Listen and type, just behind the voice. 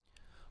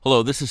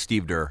Hello, this is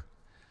Steve Durr.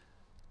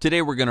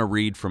 Today we're going to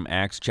read from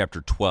Acts chapter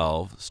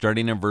 12,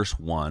 starting in verse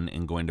 1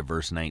 and going to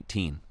verse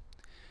 19.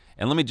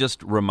 And let me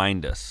just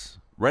remind us,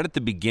 right at the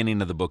beginning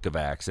of the book of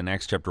Acts, in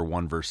Acts chapter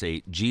 1, verse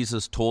 8,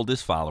 Jesus told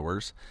his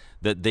followers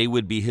that they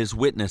would be his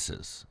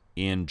witnesses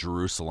in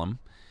Jerusalem,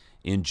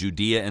 in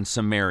Judea and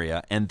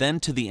Samaria, and then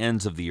to the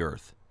ends of the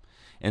earth.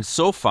 And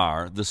so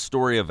far, the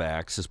story of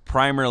Acts has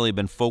primarily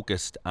been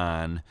focused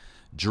on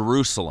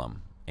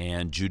Jerusalem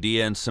and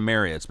Judea and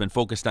Samaria. It's been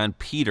focused on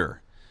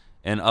Peter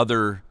and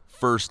other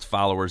first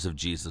followers of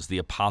Jesus, the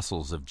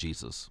apostles of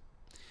Jesus.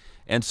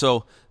 And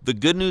so the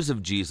good news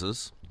of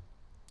Jesus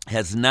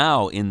has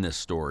now, in this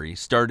story,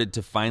 started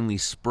to finally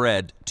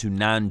spread to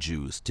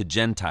non-Jews, to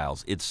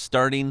Gentiles. It's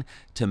starting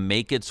to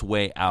make its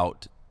way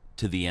out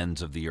to the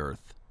ends of the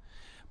earth.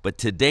 But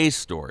today's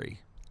story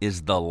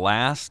is the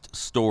last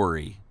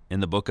story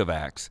in the book of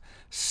Acts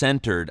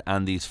centered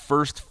on these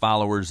first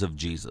followers of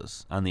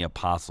Jesus, on the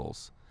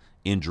apostles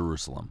in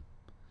Jerusalem.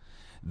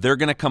 They're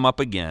going to come up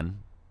again,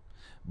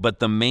 but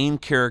the main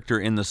character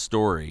in the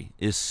story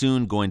is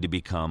soon going to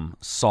become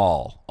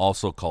Saul,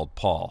 also called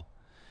Paul.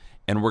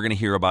 And we're going to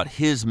hear about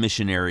his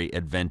missionary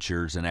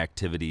adventures and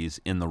activities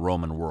in the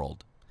Roman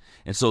world.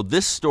 And so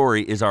this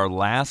story is our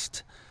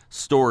last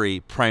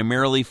story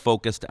primarily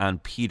focused on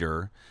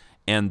Peter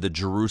and the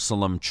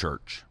Jerusalem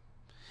church.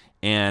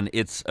 And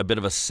it's a bit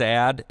of a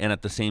sad and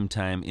at the same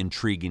time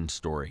intriguing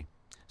story.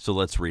 So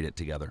let's read it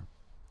together.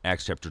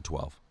 Acts chapter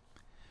 12.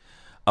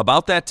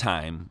 About that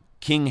time,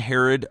 King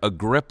Herod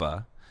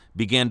Agrippa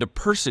began to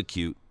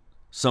persecute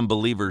some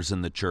believers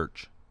in the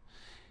church.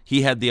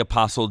 He had the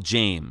apostle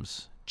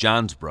James,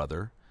 John's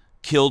brother,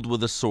 killed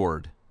with a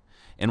sword.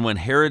 And when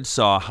Herod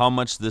saw how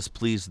much this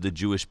pleased the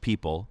Jewish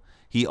people,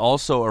 he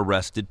also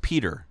arrested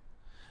Peter.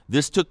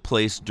 This took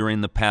place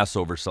during the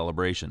Passover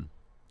celebration.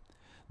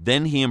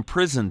 Then he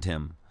imprisoned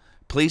him,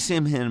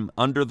 placing him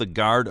under the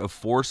guard of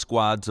 4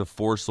 squads of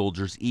 4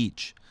 soldiers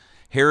each.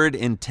 Herod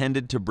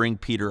intended to bring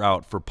Peter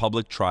out for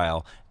public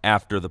trial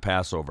after the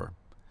Passover.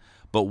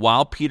 But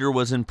while Peter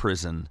was in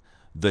prison,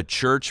 the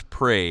church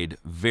prayed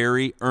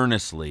very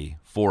earnestly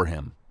for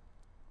him.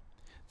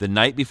 The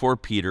night before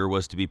Peter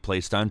was to be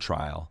placed on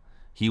trial,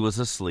 he was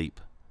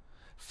asleep,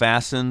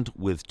 fastened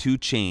with 2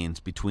 chains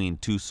between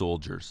 2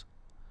 soldiers.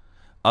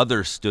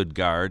 Others stood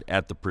guard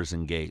at the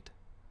prison gate.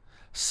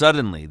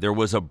 Suddenly there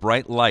was a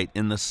bright light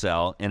in the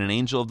cell, and an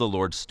angel of the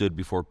Lord stood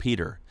before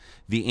Peter.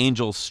 The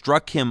angel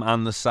struck him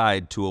on the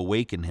side to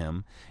awaken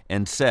him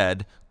and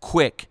said,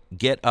 "Quick,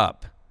 get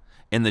up."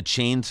 And the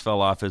chains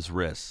fell off his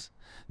wrists.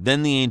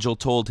 Then the angel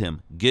told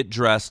him, "Get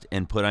dressed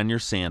and put on your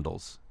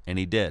sandals." And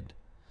he did.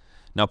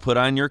 "Now put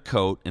on your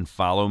coat and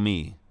follow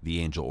me," the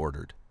angel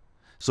ordered.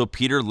 So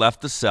Peter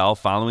left the cell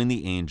following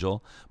the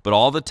angel, but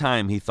all the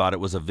time he thought it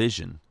was a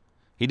vision.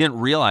 He didn't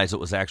realize it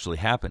was actually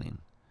happening.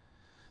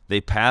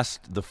 They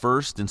passed the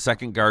first and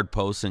second guard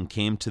posts and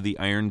came to the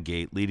iron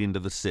gate leading to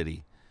the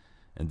city,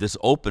 and this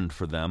opened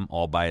for them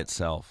all by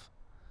itself.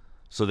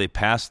 So they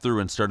passed through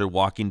and started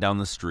walking down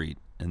the street,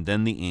 and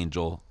then the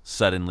angel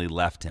suddenly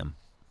left him.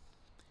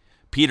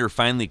 Peter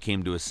finally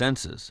came to his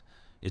senses.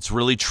 "It's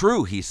really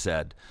true," he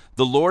said.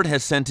 "The Lord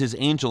has sent his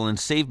angel and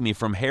saved me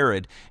from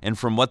Herod and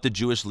from what the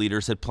Jewish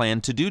leaders had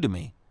planned to do to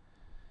me."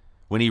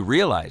 When he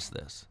realized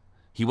this,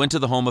 he went to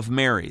the home of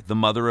Mary, the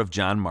mother of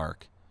John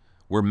Mark,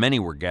 where many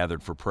were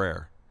gathered for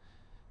prayer.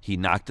 He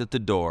knocked at the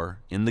door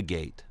in the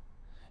gate,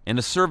 and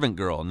a servant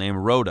girl named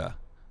Rhoda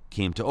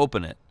came to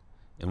open it.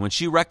 And when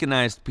she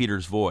recognized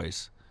Peter's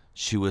voice,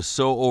 she was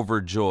so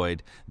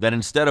overjoyed that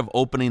instead of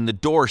opening the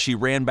door, she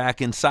ran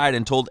back inside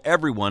and told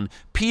everyone,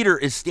 "Peter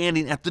is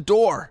standing at the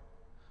door."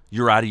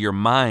 "You're out of your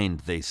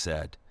mind," they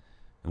said.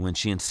 And when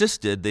she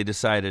insisted, they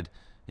decided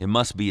it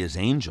must be his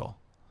angel.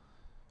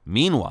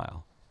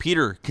 Meanwhile,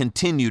 Peter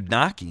continued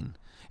knocking.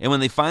 And when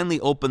they finally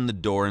opened the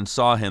door and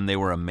saw him, they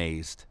were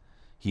amazed.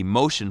 He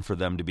motioned for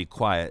them to be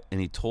quiet, and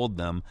he told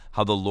them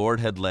how the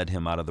Lord had led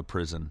him out of the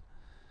prison.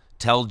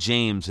 "Tell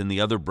James and the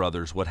other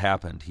brothers what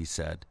happened," he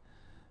said.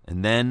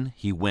 And then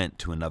he went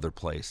to another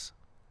place.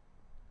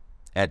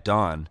 At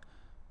dawn,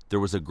 there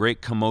was a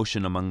great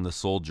commotion among the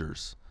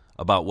soldiers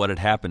about what had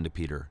happened to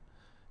Peter.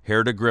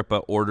 Herod Agrippa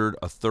ordered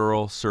a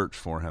thorough search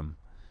for him,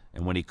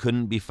 and when he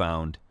couldn't be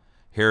found,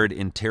 Herod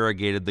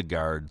interrogated the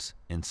guards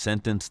and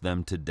sentenced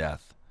them to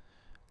death.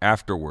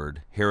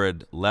 Afterward,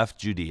 Herod left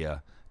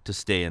Judea to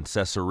stay in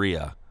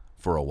Caesarea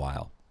for a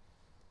while.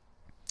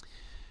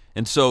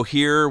 And so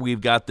here we've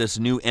got this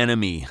new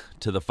enemy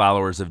to the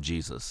followers of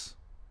Jesus.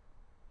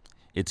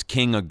 It's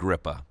King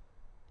Agrippa.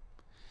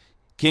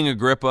 King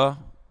Agrippa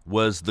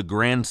was the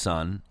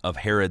grandson of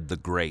Herod the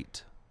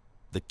Great,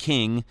 the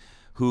king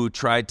who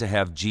tried to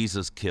have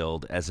Jesus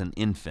killed as an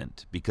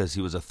infant because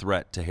he was a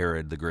threat to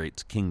Herod the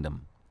Great's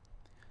kingdom.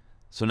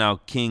 So now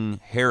King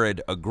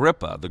Herod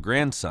Agrippa, the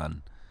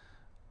grandson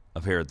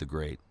of Herod the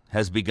Great,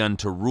 has begun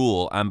to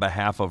rule on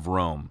behalf of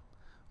Rome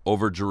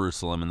over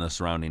Jerusalem and the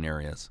surrounding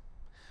areas.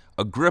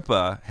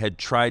 Agrippa had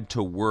tried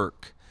to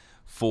work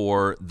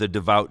for the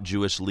devout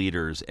Jewish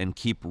leaders and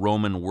keep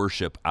Roman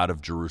worship out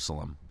of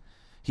Jerusalem.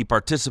 He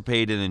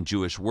participated in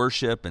Jewish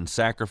worship and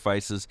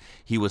sacrifices.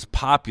 He was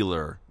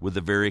popular with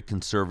the very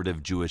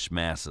conservative Jewish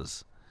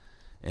masses.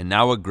 And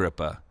now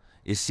Agrippa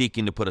is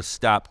seeking to put a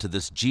stop to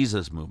this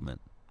Jesus movement,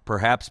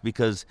 perhaps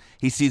because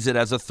he sees it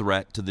as a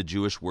threat to the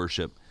Jewish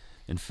worship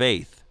and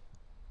faith.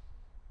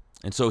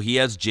 And so he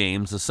has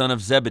James, the son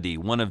of Zebedee,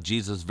 one of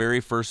Jesus'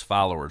 very first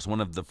followers,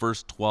 one of the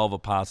first 12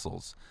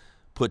 apostles,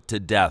 put to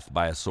death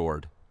by a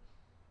sword.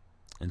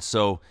 And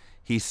so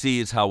he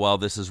sees how well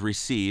this is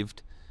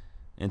received,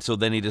 and so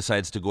then he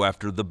decides to go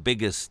after the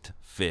biggest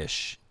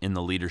fish in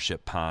the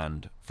leadership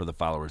pond for the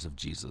followers of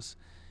Jesus.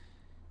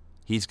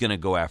 He's going to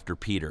go after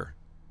Peter.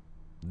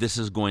 This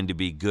is going to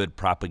be good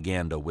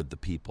propaganda with the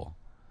people.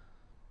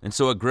 And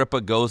so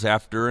Agrippa goes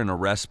after and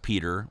arrests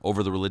Peter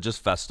over the religious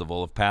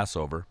festival of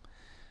Passover,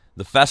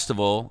 the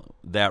festival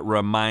that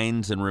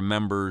reminds and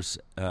remembers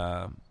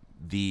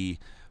the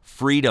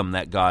freedom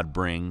that God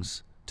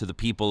brings to the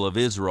people of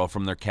Israel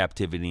from their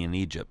captivity in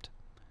Egypt.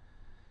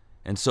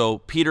 And so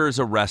Peter is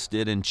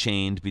arrested and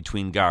chained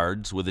between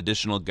guards with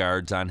additional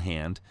guards on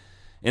hand.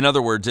 In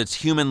other words, it's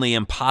humanly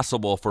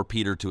impossible for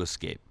Peter to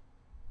escape.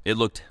 It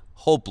looked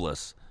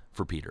hopeless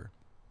for Peter.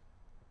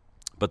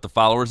 But the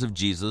followers of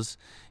Jesus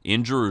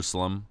in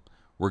Jerusalem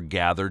were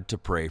gathered to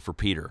pray for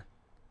Peter.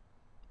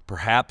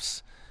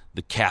 Perhaps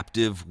the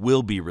captive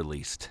will be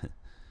released.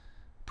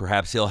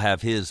 Perhaps he'll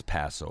have his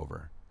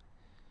Passover.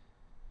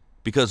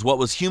 Because what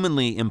was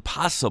humanly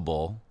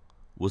impossible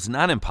was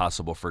not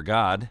impossible for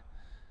God.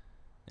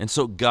 And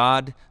so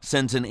God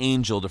sends an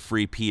angel to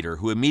free Peter,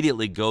 who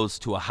immediately goes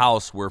to a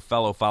house where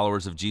fellow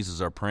followers of Jesus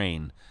are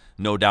praying,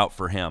 no doubt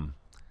for him.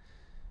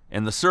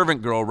 And the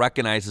servant girl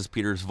recognizes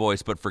Peter's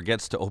voice but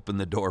forgets to open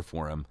the door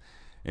for him.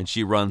 And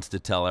she runs to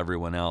tell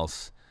everyone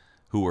else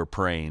who were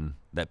praying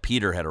that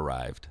Peter had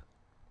arrived.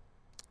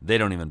 They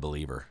don't even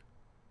believe her.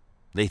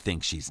 They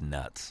think she's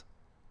nuts.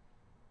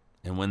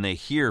 And when they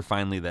hear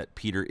finally that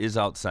Peter is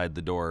outside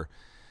the door,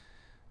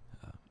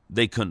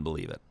 they couldn't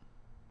believe it.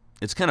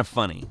 It's kind of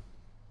funny.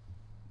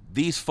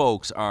 These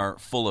folks are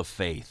full of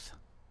faith.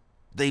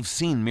 They've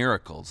seen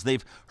miracles.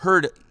 They've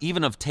heard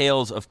even of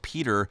tales of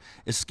Peter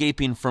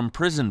escaping from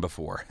prison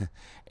before.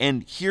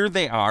 And here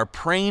they are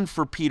praying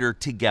for Peter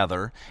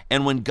together.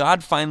 And when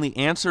God finally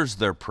answers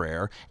their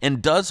prayer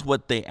and does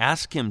what they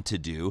ask him to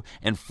do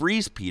and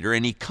frees Peter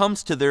and he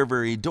comes to their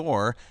very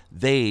door,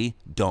 they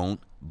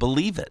don't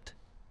believe it.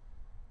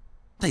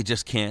 They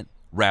just can't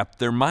wrap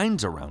their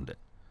minds around it.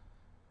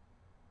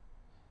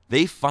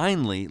 They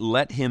finally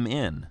let him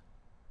in.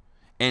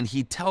 And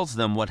he tells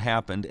them what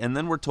happened, and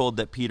then we're told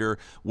that Peter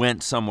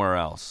went somewhere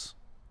else.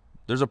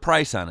 There's a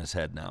price on his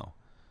head now.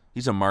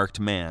 He's a marked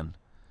man.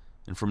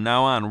 And from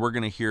now on, we're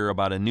going to hear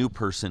about a new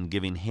person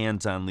giving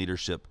hands-on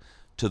leadership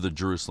to the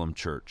Jerusalem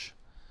church.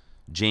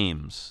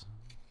 James,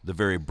 the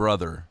very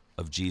brother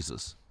of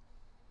Jesus.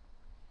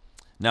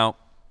 Now,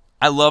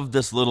 I love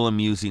this little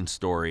amusing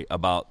story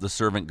about the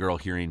servant girl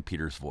hearing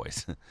Peter's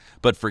voice,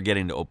 but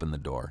forgetting to open the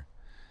door.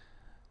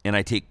 And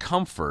I take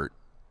comfort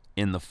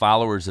in the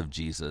followers of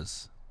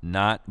Jesus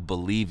not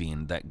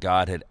believing that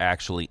God had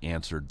actually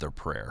answered their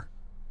prayer.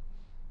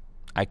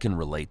 I can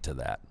relate to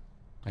that.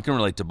 I can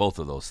relate to both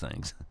of those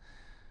things.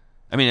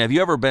 I mean, have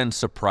you ever been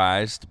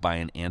surprised by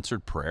an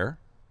answered prayer?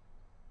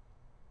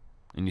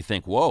 And you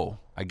think, whoa,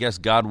 I guess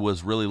God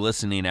was really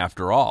listening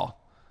after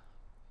all.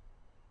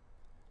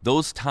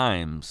 Those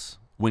times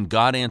when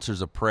God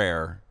answers a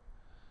prayer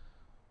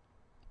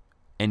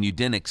and you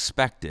didn't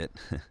expect it,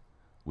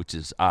 which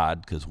is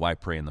odd because why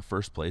pray in the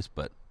first place,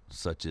 but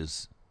such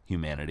is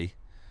humanity.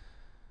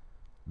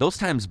 Those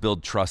times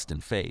build trust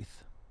and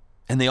faith.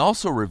 And they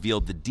also reveal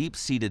the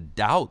deep-seated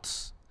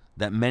doubts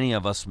that many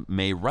of us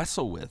may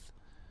wrestle with.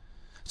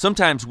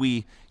 Sometimes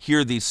we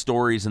hear these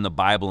stories in the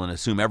Bible and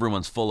assume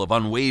everyone's full of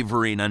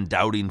unwavering,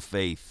 undoubting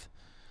faith.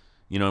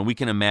 And we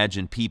can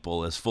imagine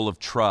people as full of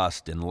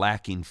trust and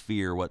lacking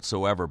fear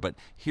whatsoever. But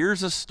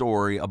here's a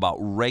story about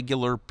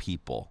regular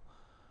people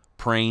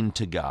praying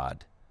to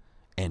God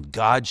and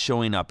God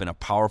showing up in a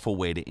powerful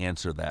way to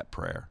answer that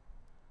prayer.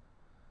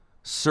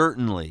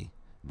 Certainly,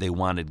 they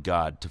wanted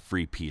God to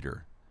free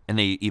Peter, and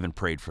they even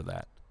prayed for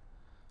that.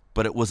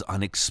 But it was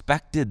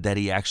unexpected that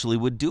he actually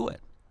would do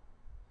it.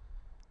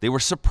 They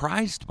were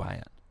surprised by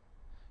it.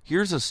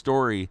 Here's a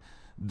story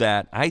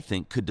that I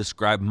think could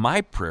describe my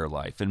prayer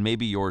life, and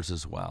maybe yours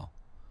as well.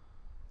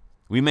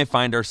 We may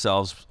find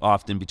ourselves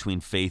often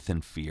between faith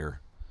and fear,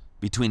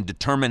 between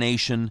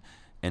determination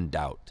and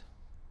doubt,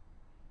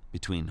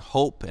 between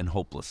hope and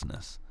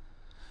hopelessness.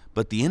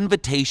 But the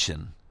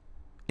invitation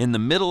in the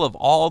middle of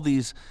all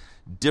these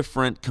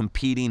different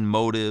competing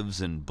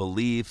motives and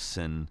beliefs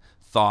and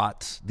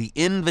thoughts, the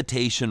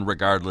invitation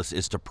regardless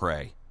is to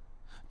pray,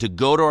 to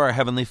go to our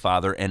Heavenly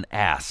Father and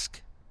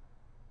ask.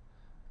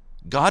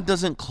 God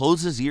doesn't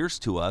close his ears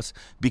to us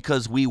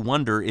because we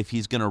wonder if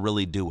he's going to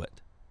really do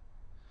it.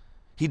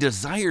 He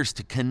desires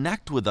to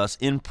connect with us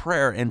in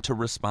prayer and to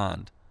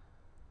respond.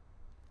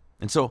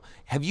 And so,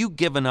 have you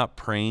given up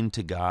praying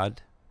to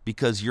God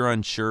because you're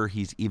unsure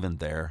he's even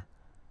there?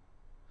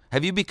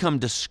 Have you become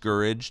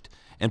discouraged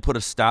and put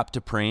a stop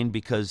to praying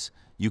because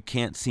you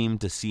can't seem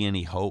to see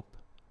any hope?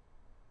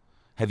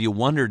 Have you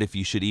wondered if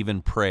you should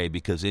even pray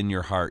because in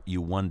your heart you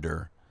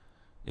wonder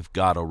if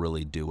God will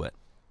really do it?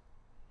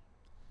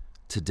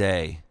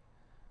 Today,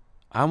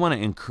 I want to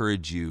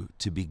encourage you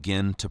to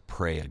begin to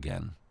pray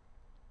again,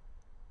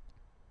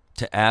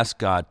 to ask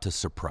God to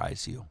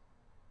surprise you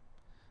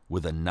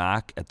with a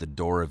knock at the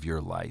door of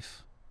your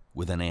life,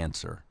 with an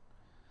answer,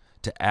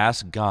 to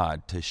ask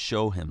God to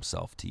show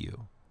himself to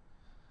you,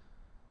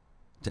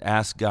 to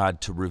ask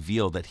God to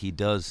reveal that he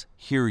does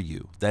hear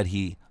you, that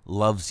he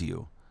loves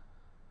you.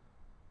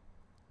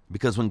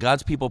 Because when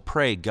God's people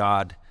pray,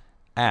 God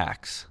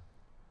acts.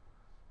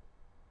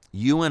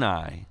 You and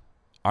I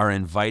are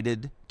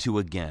invited to,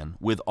 again,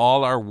 with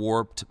all our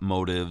warped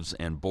motives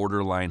and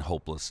borderline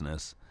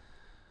hopelessness,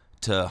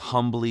 to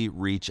humbly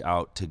reach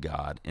out to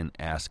God and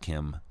ask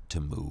him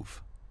to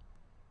move.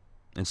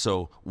 And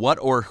so, what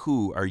or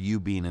who are you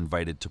being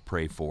invited to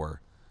pray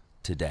for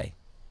today?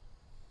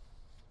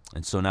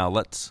 And so now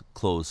let's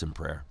close in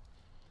prayer.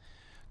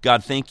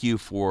 God, thank you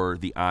for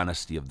the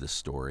honesty of this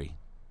story.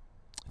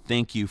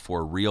 Thank you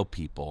for real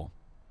people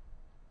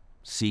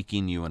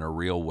seeking you in a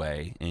real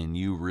way and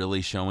you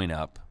really showing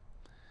up.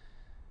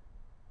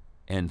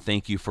 And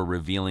thank you for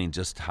revealing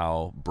just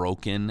how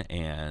broken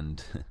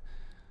and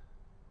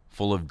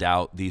full of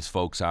doubt these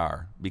folks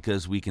are,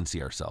 because we can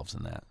see ourselves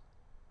in that.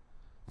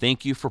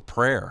 Thank you for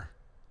prayer.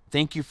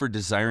 Thank you for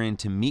desiring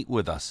to meet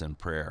with us in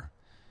prayer.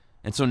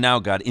 And so now,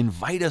 God,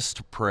 invite us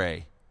to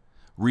pray.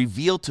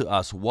 Reveal to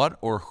us what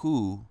or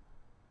who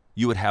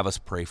you would have us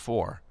pray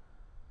for.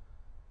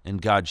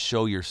 And God,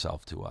 show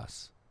yourself to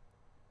us.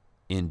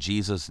 In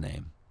Jesus'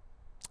 name,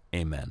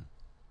 amen.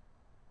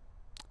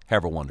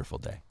 Have a wonderful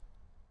day.